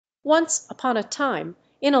Once upon a time,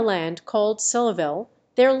 in a land called Sillaville,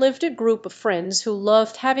 there lived a group of friends who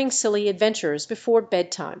loved having silly adventures before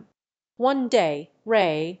bedtime. One day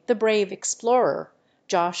Ray, the brave explorer,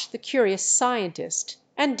 Josh, the curious scientist,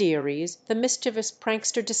 and Dearies, the mischievous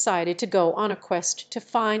prankster, decided to go on a quest to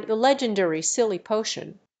find the legendary silly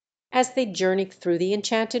potion. As they journeyed through the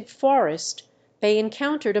enchanted forest, they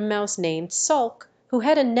encountered a mouse named Sulk, who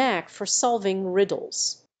had a knack for solving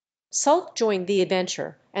riddles. Sulk joined the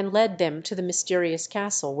adventure and led them to the mysterious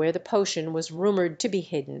castle where the potion was rumored to be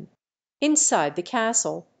hidden. Inside the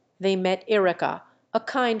castle they met Erica, a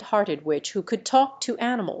kind-hearted witch who could talk to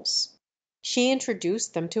animals. She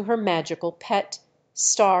introduced them to her magical pet,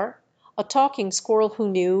 Star, a talking squirrel who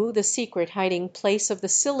knew the secret hiding place of the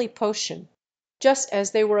silly potion. Just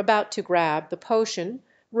as they were about to grab the potion,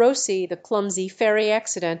 Rosie, the clumsy fairy,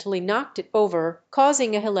 accidentally knocked it over,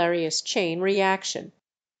 causing a hilarious chain reaction.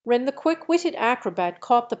 When the quick-witted acrobat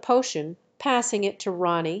caught the potion, passing it to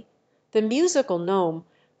Ronnie, the musical gnome,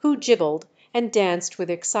 who jiggled and danced with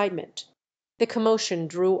excitement. The commotion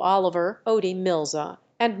drew Oliver, Odie Milza,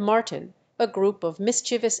 and Martin, a group of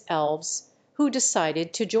mischievous elves, who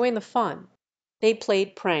decided to join the fun. They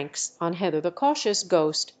played pranks on Heather the cautious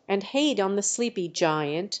ghost and Hade on the sleepy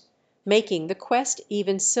giant, making the quest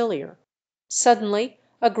even sillier. Suddenly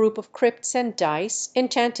a group of crypts and dice,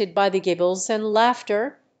 enchanted by the gibbles and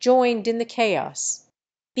laughter, joined in the chaos.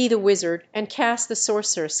 Be the wizard and Cass the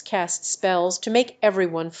sorceress cast spells to make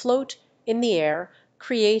everyone float in the air,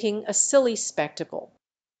 creating a silly spectacle.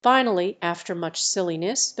 Finally, after much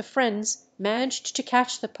silliness, the friends managed to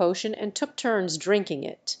catch the potion and took turns drinking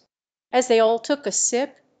it. As they all took a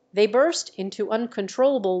sip, they burst into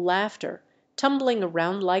uncontrollable laughter, tumbling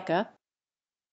around like a